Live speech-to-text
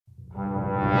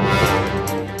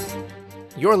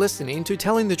You're listening to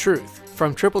Telling the Truth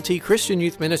from Triple T Christian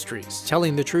Youth Ministries,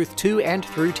 telling the truth to and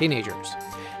through teenagers.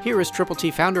 Here is Triple T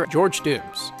founder George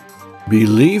Dooms.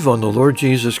 Believe on the Lord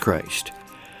Jesus Christ,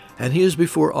 and he is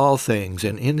before all things,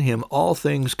 and in him all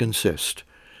things consist.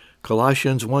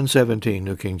 Colossians 1:17,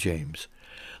 New King James.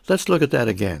 Let's look at that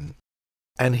again.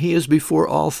 And he is before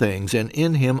all things, and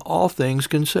in him all things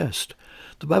consist.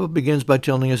 The Bible begins by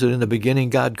telling us that in the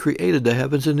beginning God created the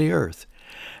heavens and the earth.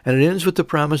 And it ends with the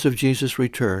promise of Jesus'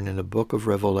 return in the book of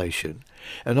Revelation.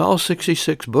 And all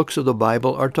 66 books of the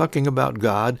Bible are talking about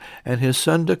God and his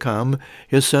Son to come,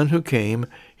 his Son who came,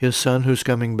 his Son who's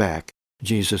coming back,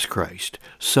 Jesus Christ,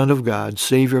 Son of God,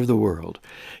 Savior of the world.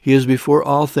 He is before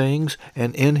all things,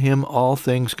 and in him all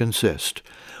things consist.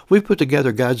 We've put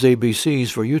together God's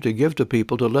ABCs for you to give to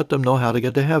people to let them know how to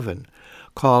get to heaven.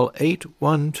 Call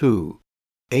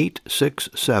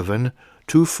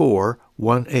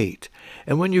 812-867-2418.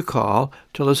 And when you call,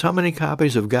 tell us how many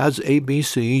copies of God's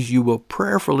ABCs you will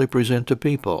prayerfully present to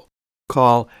people.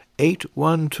 Call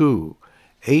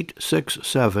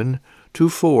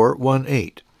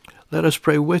 812-867-2418. Let us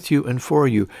pray with you and for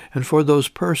those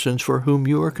persons for whom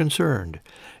you are concerned.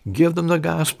 Give them the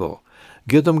gospel.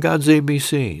 Give them God's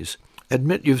ABCs.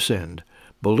 Admit you've sinned.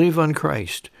 Believe on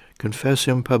Christ. Confess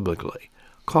him publicly.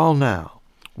 Call now.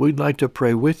 We'd like to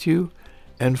pray with you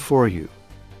and for you.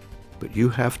 But you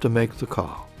have to make the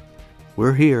call.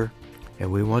 We're here,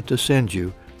 and we want to send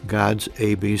you God's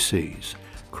ABCs.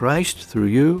 Christ, through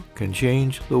you, can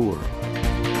change the world.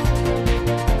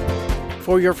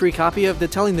 For your free copy of the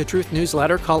Telling the Truth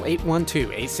newsletter, call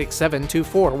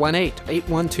 812-867-2418,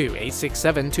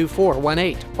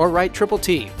 812-867-2418, or write Triple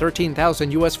T,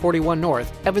 13,000 U.S. 41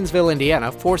 North, Evansville,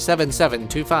 Indiana,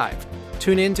 47725.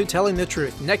 Tune in to Telling the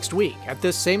Truth next week at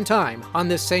this same time on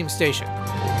this same station.